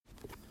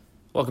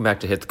Welcome back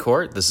to Hit the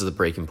Court. This is the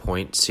Breaking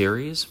Point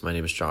series. My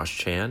name is Josh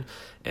Chan,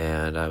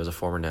 and I was a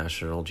former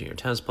national junior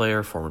tennis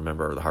player, former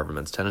member of the Harvard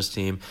men's tennis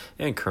team,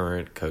 and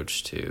current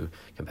coach to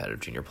competitive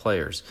junior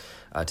players.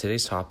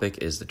 Today's topic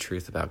is the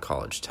truth about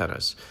college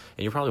tennis.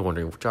 And you're probably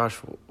wondering, Josh,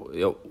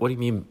 what do you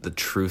mean the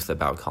truth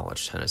about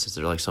college tennis? Is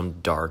there like some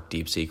dark,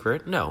 deep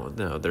secret? No,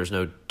 there's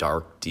no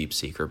dark, deep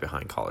secret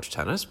behind college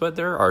tennis, but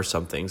there are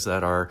some things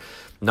that are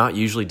not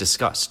usually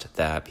discussed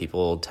that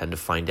people tend to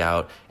find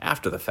out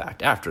after the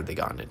fact, after they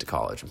gotten into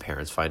college, and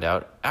parents find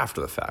out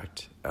after the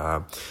fact.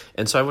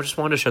 And so I just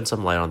wanted to shed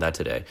some light on that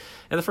today.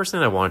 And the first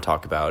thing I want to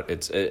talk about,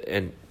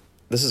 and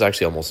this is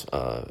actually almost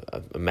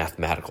a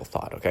mathematical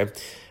thought, okay?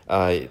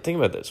 Think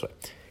about it this way.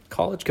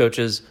 College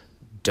coaches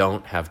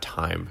don't have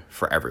time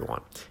for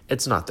everyone.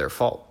 It's not their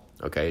fault,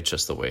 okay? It's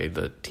just the way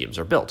the teams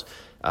are built.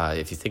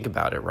 If you think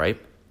about it,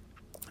 right,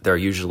 they're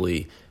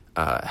usually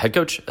head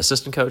coach,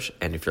 assistant coach,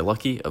 and if you're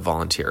lucky, a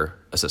volunteer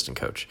assistant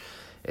coach.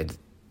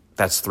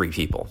 That's 3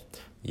 people.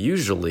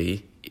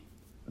 Usually,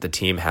 the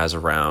team has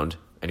around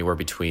anywhere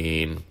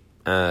between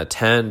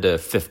 10 to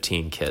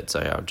 15 kids.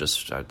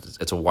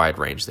 It's a wide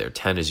range there.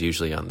 10 is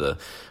usually on the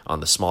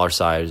smaller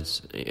side,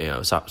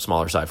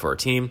 smaller side for a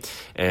team,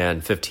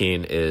 and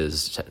 15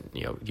 is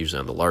usually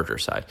on the larger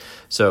side.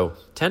 So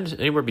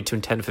anywhere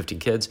between 10 to 15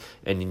 kids,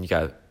 and then you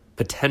got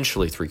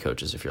potentially 3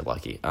 coaches if you're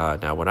lucky.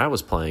 Now, when I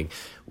was playing,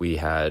 we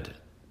had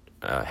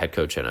a head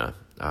coach and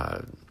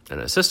an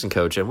assistant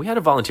coach, and we had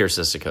a volunteer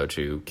assistant coach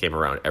who came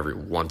around every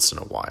once in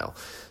a while.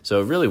 So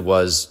it really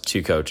was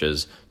 2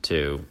 coaches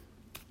to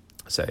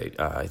say,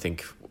 I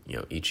think,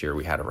 each year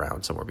we had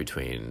around somewhere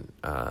between,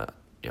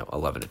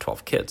 11 to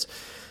 12 kids.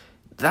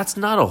 That's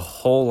not a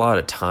whole lot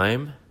of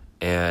time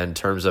in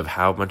terms of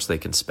how much they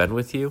can spend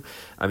with you.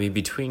 I mean,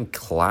 between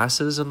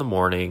classes in the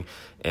morning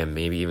and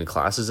maybe even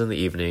classes in the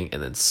evening,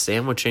 and then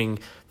sandwiching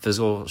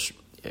physical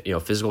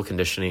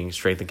conditioning,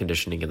 strength and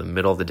conditioning in the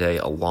middle of the day,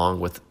 along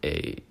with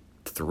a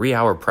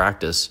 3-hour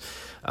practice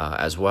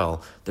as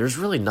well, there's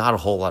really not a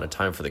whole lot of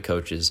time for the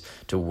coaches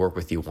to work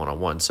with you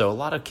one-on-one. So a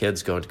lot of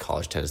kids go into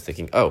college tennis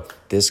thinking, oh,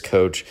 this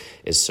coach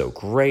is so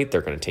great,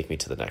 they're going to take me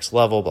to the next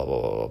level, blah,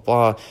 blah, blah, blah,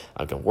 blah.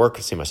 I'm going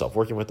to see myself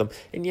working with them.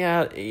 And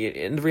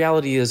and the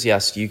reality is,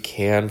 yes, you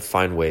can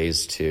find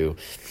ways to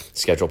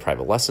schedule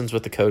private lessons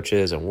with the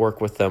coaches and work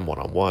with them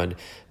one-on-one,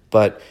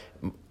 but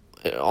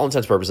all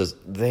intents and purposes,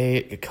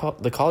 the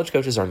college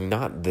coaches are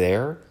not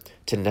there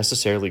to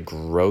necessarily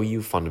grow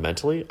you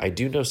fundamentally. I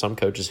do know some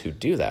coaches who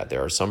do that.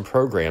 There are some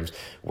programs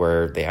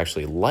where they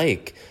actually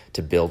like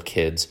to build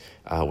kids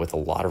with a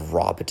lot of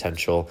raw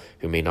potential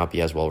who may not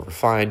be as well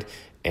refined,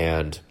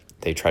 and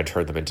they try to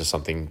turn them into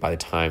something by the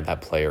time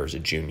that player is a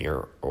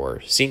junior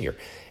or senior,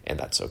 and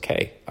that's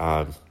okay.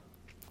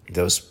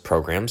 Those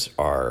programs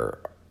are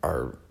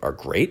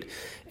great,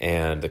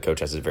 and the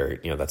coach has a very,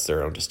 that's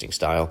their own distinct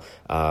style.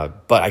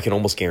 But I can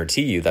almost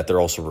guarantee you that they're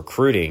also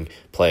recruiting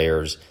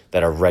players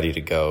that are ready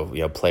to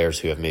go, players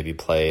who have maybe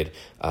played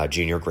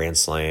junior Grand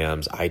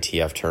Slams,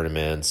 ITF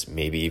tournaments,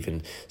 maybe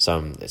even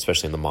some,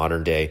 especially in the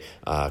modern day,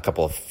 a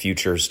couple of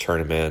futures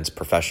tournaments,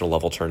 professional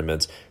level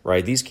tournaments,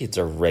 right? These kids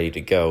are ready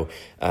to go.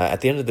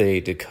 At the end of the day,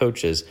 the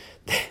coaches,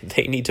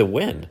 they need to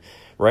win.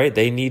 Right?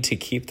 They need to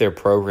keep their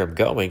program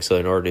going. So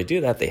in order to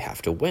do that, they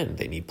have to win.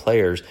 They need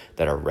players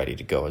that are ready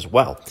to go as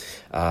well.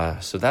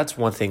 So that's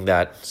one thing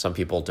that some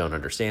people don't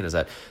understand, is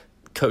that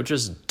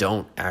coaches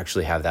don't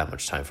actually have that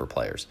much time for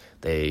players.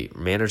 They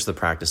manage the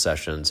practice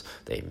sessions,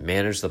 they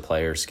manage the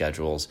players'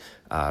 schedules,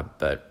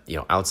 but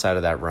outside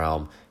of that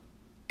realm,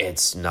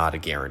 it's not a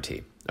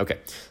guarantee. Okay,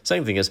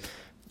 second thing is,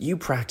 you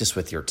practice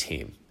with your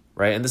team.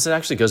 Right. And this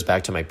actually goes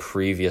back to my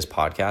previous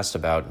podcast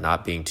about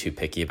not being too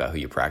picky about who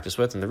you practice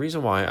with. And the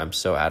reason why I'm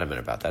so adamant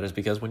about that is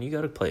because when you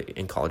go to play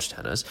in college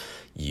tennis,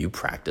 you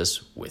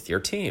practice with your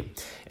team.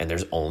 And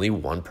there's only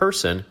one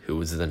person who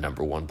is the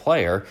number 1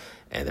 player.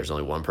 And there's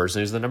only one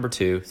person who's the number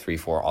 2, 3,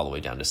 4, all the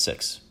way down to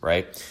 6,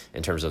 right?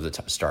 In terms of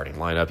the starting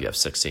lineup, you have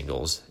 6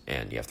 singles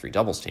and you have 3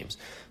 doubles teams.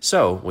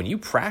 So when you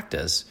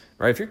practice,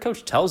 right, if your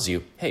coach tells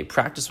you, hey,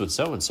 practice with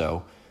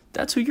so-and-so,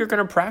 that's who you're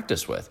going to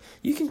practice with.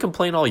 You can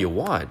complain all you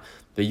want,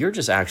 but you're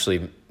just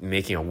actually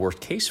making a worse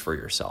case for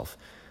yourself,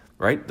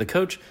 right? The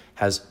coach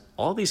has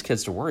all these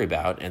kids to worry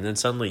about, and then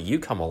suddenly you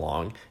come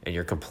along and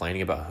you're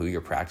complaining about who you're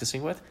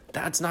practicing with.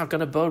 That's not going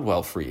to bode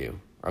well for you,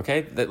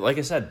 okay? Like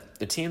I said,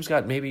 the team's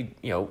got maybe,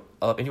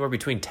 anywhere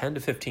between 10 to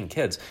 15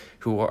 kids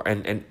who are,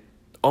 and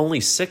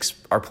only 6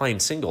 are playing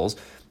singles,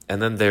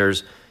 and then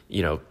there's,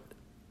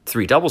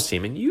 3 doubles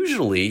team, and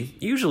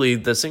usually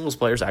the singles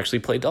players actually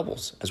play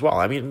doubles as well.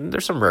 I mean,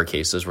 there's some rare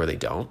cases where they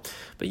don't,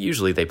 but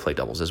usually they play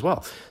doubles as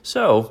well.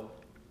 So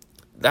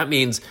that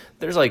means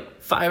there's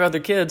like 5 other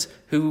kids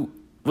who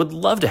would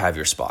love to have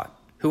your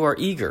spot, who are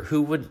eager,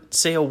 who would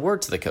say a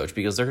word to the coach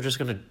because they're just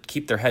going to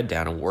keep their head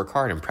down and work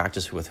hard and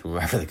practice with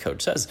whoever the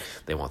coach says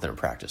they want them to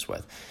practice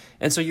with.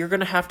 And so you're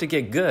going to have to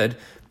get good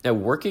at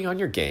working on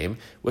your game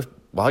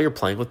while you're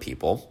playing with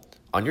people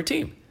on your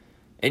team.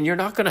 And you're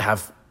not going to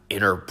have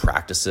inter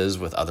practices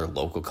with other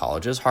local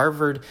colleges.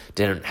 Harvard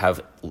didn't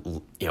have,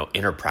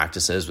 inter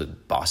practices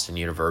with Boston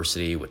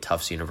University, with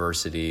Tufts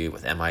University,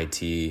 with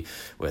MIT,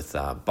 with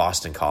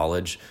Boston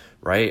College,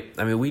 right?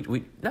 I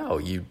mean,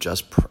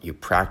 you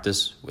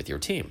practice with your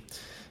team.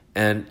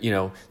 And,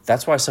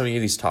 that's why so many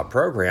of these top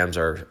programs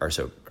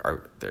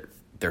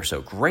they're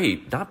so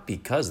great, not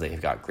because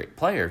they've got great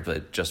players,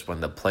 but just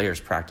when the players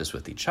practice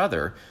with each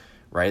other,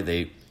 right?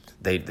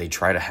 They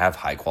try to have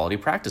high quality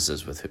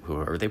practices with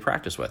whoever they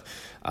practice with.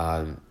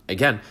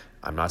 Again,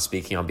 I'm not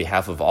speaking on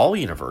behalf of all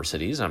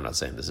universities. I'm not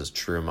saying this is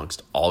true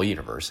amongst all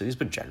universities,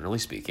 but generally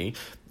speaking,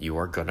 you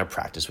are going to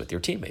practice with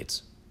your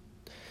teammates.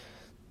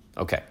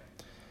 Okay.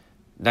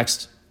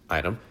 Next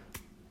item,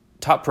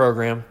 top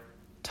program,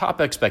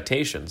 top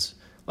expectations.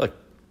 Look,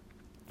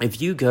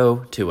 if you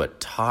go to a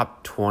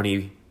top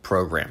 20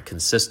 program,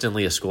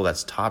 consistently a school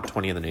that's top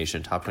 20 in the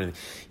nation, top 20,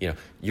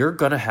 you're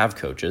going to have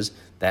coaches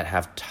that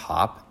have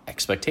top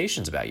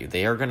expectations about you.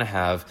 They are going to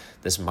have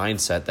this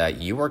mindset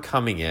that you are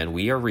coming in,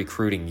 we are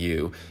recruiting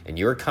you, and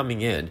you're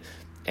coming in,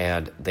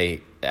 and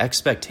the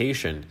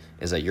expectation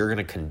is that you're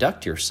going to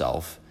conduct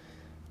yourself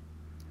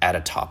at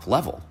a top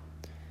level.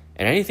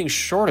 And anything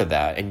short of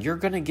that, and you're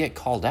going to get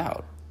called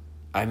out.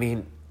 I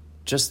mean,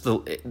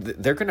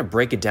 they're going to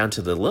break it down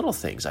to the little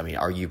things. I mean,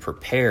 are you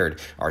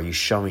prepared? Are you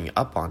showing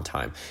up on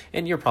time?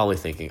 And you're probably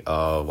thinking,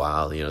 oh,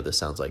 wow, this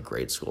sounds like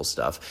grade school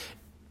stuff.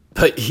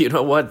 But you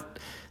know what?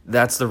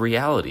 That's the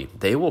reality.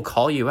 They will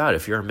call you out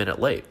if you're a minute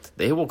late.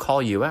 They will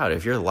call you out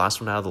if you're the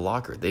last one out of the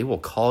locker. They will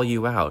call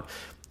you out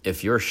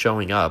if you're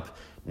showing up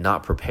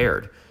not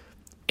prepared.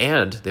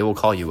 And they will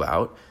call you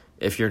out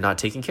if you're not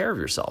taking care of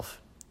yourself.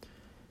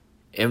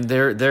 And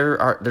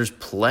there's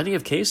plenty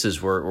of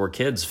cases where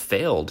kids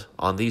failed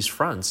on these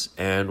fronts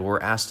and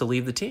were asked to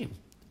leave the team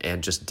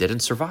and just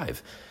didn't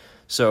survive.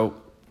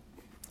 So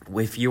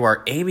if you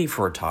are aiming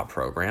for a top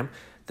program,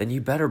 then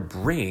you better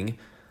bring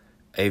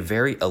a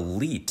very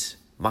elite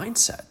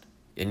mindset.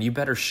 And you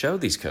better show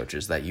these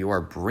coaches that you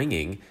are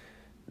bringing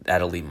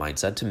that elite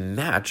mindset to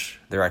match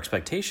their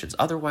expectations.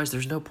 Otherwise,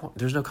 there's no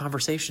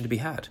conversation to be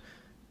had.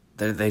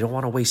 They don't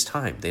want to waste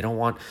time. They don't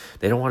want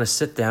to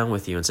sit down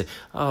with you and say,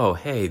 oh,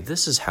 hey,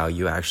 this is how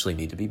you actually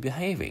need to be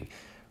behaving.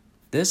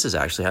 This is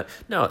actually how...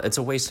 No, it's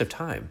a waste of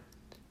time.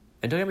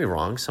 And don't get me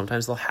wrong,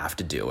 sometimes they'll have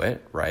to do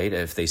it, right?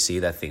 If they see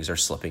that things are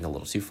slipping a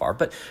little too far.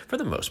 But for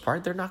the most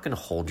part, they're not going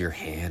to hold your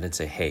hand and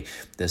say, hey,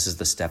 this is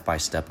the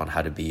step-by-step on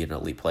how to be an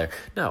elite player.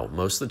 No,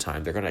 most of the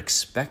time, they're going to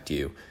expect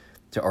you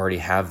to already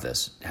have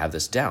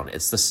this down.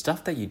 It's the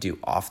stuff that you do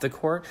off the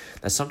court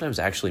that sometimes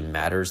actually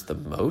matters the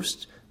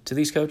most to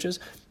these coaches,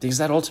 because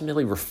that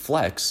ultimately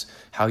reflects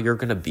how you're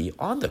going to be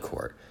on the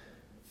court.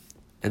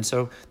 And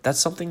so that's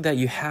something that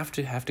you have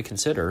to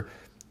consider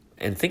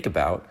and think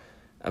about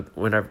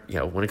when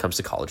it comes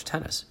to college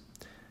tennis.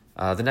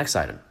 The next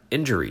item,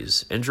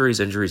 injuries.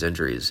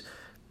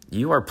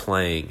 You are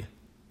playing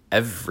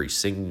every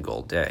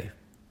single day,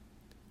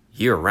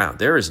 year round.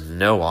 There is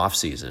no off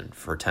season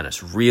for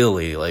tennis,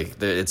 really.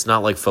 Like, it's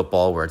not like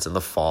football where it's in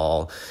the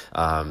fall.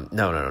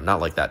 No,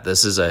 not like that.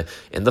 This is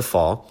in the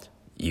fall.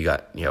 You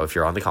got, if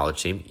you're on the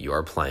college team, you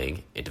are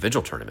playing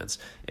individual tournaments.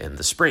 In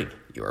the spring,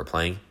 you are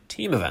playing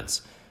team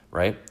events,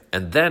 right?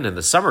 And then in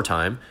the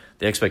summertime,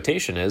 the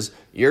expectation is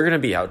you're going to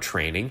be out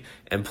training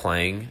and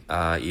playing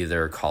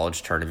either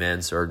college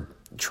tournaments or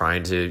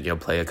trying to,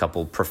 play a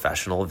couple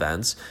professional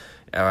events.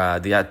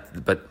 But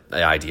the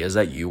idea is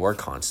that you are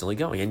constantly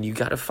going, and you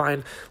got to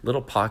find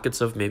little pockets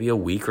of maybe a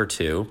week or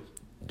two.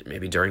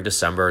 Maybe during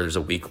December, there's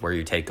a week where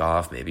you take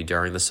off. Maybe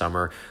during the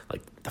summer,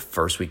 like the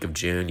first week of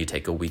June, you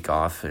take a week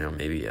off.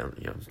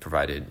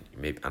 Provided,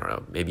 maybe, I don't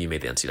know, maybe you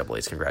made the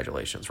NCAAs.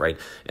 Congratulations, right?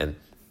 And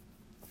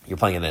you're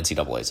playing in the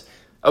NCAAs.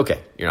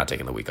 Okay, you're not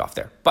taking the week off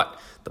there. But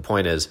the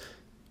point is,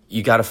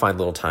 you got to find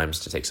little times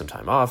to take some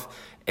time off.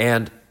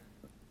 And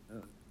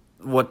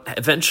what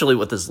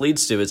this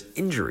leads to is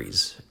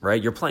injuries,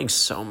 right? You're playing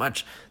so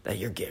much that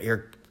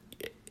you're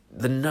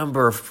the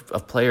number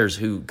of players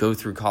who go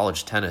through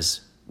college tennis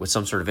with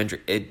some sort of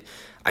injury.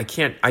 I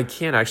can't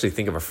actually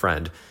think of a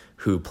friend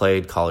who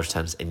played college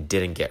tennis and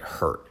didn't get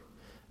hurt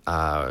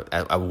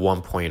at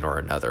one point or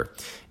another.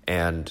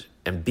 And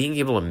being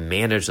able to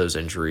manage those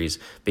injuries,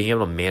 being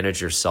able to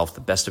manage yourself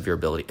the best of your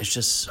ability is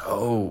just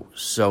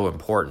so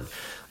important.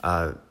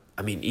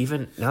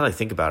 Even now that I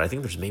think about it, I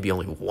think there's maybe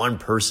only one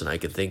person I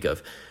can think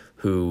of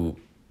who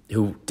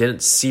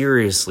didn't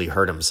seriously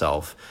hurt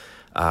himself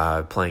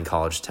playing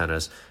college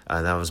tennis.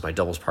 And that was my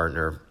doubles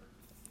partner.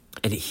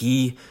 And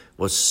he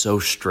was so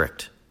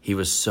strict. He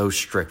was so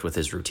strict with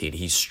his routine.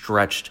 He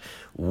stretched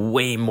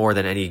way more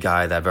than any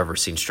guy that I've ever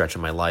seen stretch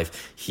in my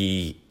life.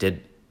 He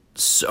did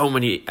so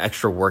many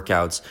extra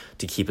workouts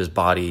to keep his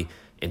body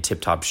in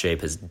tip-top shape.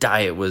 His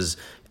diet was,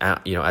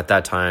 at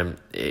that time,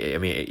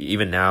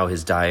 even now,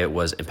 his diet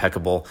was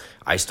impeccable.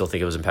 I still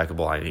think it was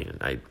impeccable.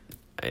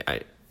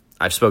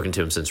 I've spoken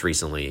to him since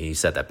recently. He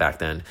said that back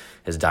then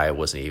his diet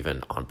wasn't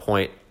even on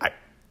point.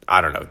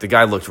 I don't know. The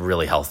guy looked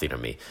really healthy to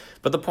me.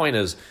 But the point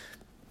is,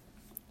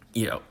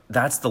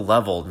 that's the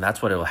level, and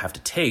that's what it'll have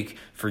to take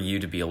for you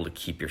to be able to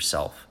keep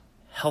yourself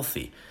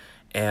healthy.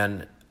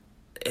 And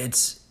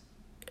it's,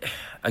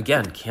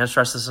 again, can't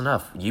stress this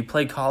enough. You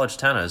play college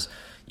tennis,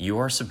 you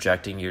are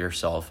subjecting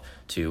yourself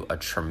to a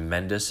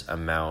tremendous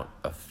amount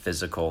of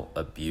physical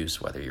abuse,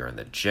 whether you're in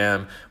the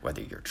gym,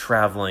 whether you're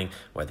traveling,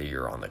 whether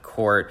you're on the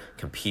court,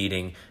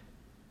 competing.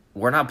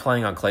 We're not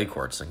playing on clay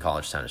courts in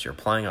college tennis. You're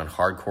playing on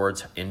hard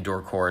courts,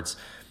 indoor courts,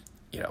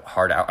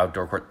 hard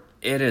outdoor court.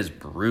 It is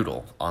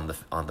brutal on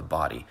the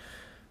body.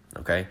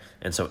 Okay,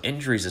 and so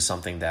injuries is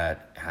something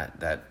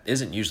that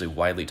isn't usually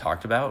widely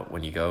talked about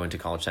when you go into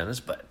college tennis,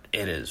 but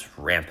it is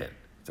rampant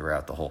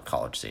throughout the whole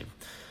college scene.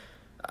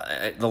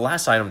 The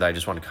last item that I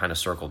just want to kind of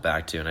circle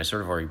back to, and I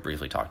sort of already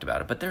briefly talked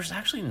about it, but there's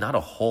actually not a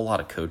whole lot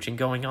of coaching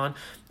going on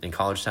in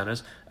college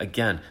tennis.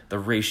 Again, the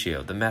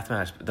ratio, the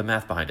mathematics, the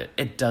math behind it,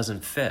 it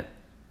doesn't fit.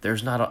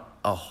 There's not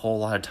a whole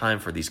lot of time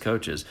for these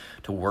coaches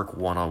to work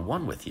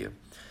one-on-one with you.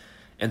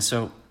 And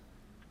so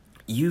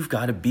you've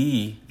got to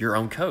be your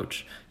own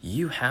coach.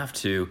 You have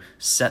to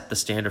set the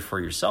standard for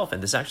yourself.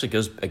 And this actually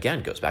goes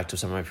back to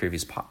some of my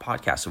previous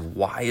podcasts of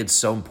why it's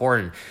so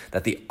important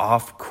that the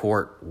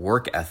off-court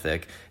work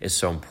ethic is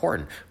so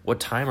important. What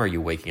time are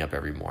you waking up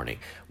every morning?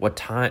 What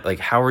time,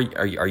 how are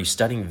you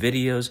studying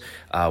videos?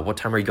 What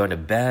time are you going to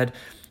bed?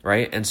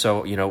 Right? And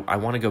so, I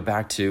want to go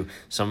back to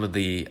some of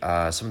the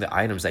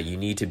items that you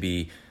need to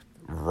be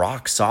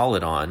rock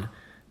solid on.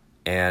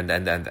 And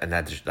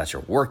that's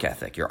your work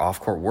ethic, your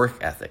off-court work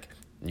ethic,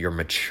 your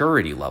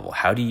maturity level.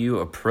 How do you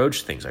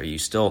approach things? Are you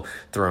still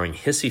throwing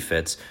hissy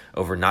fits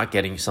over not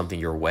getting something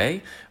your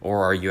way,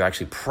 or are you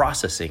actually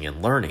processing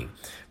and learning,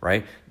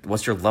 right?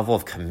 What's your level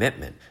of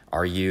commitment?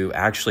 Are you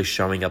actually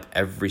showing up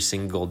every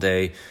single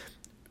day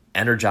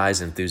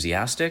energized,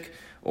 enthusiastic,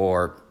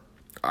 or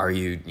are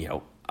you,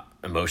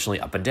 emotionally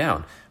up and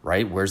down,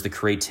 right? Where's the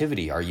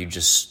creativity? Are you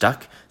just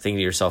stuck thinking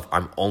to yourself,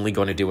 I'm only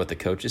going to do what the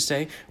coaches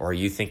say? Or are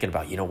you thinking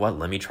about,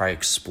 let me try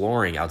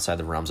exploring outside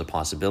the realms of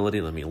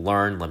possibility. Let me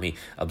learn. Let me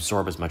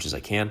absorb as much as I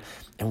can.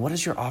 And what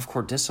is your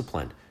off-court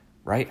discipline,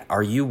 right?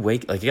 Are you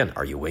waking up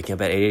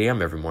at 8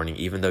 a.m. every morning,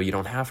 even though you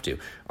don't have to?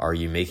 Are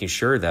you making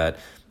sure that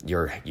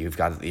you've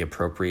got the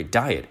appropriate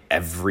diet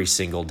every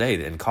single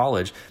day? In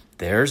college,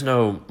 there's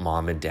no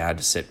mom and dad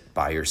to sit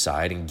by your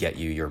side and get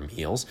you your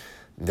meals.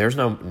 There's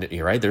no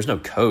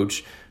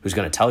coach who's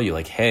going to tell you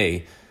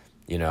hey,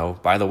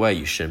 by the way,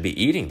 you shouldn't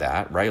be eating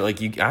that, right?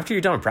 After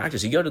you're done with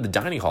practice, you go to the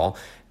dining hall,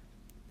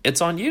 it's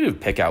on you to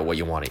pick out what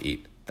you want to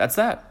eat. That's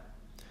that,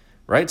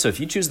 right? So if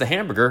you choose the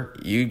hamburger,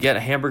 you get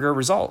a hamburger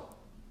result.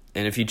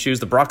 And if you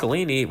choose the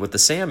broccolini with the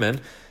salmon,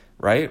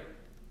 right,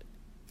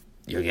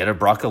 you get a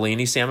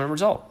broccolini salmon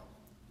result,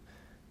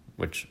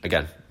 which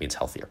again means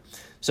healthier.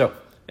 So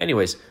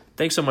anyways,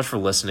 thanks so much for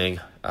listening.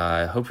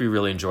 I hope you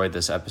really enjoyed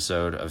this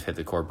episode of Hit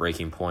the Core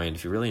Breaking Point.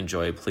 If you really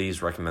enjoy it,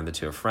 please recommend it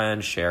to a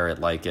friend, share it,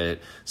 like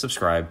it,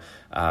 subscribe.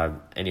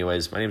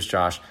 Anyways, my name is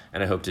Josh,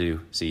 and I hope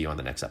to see you on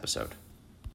the next episode.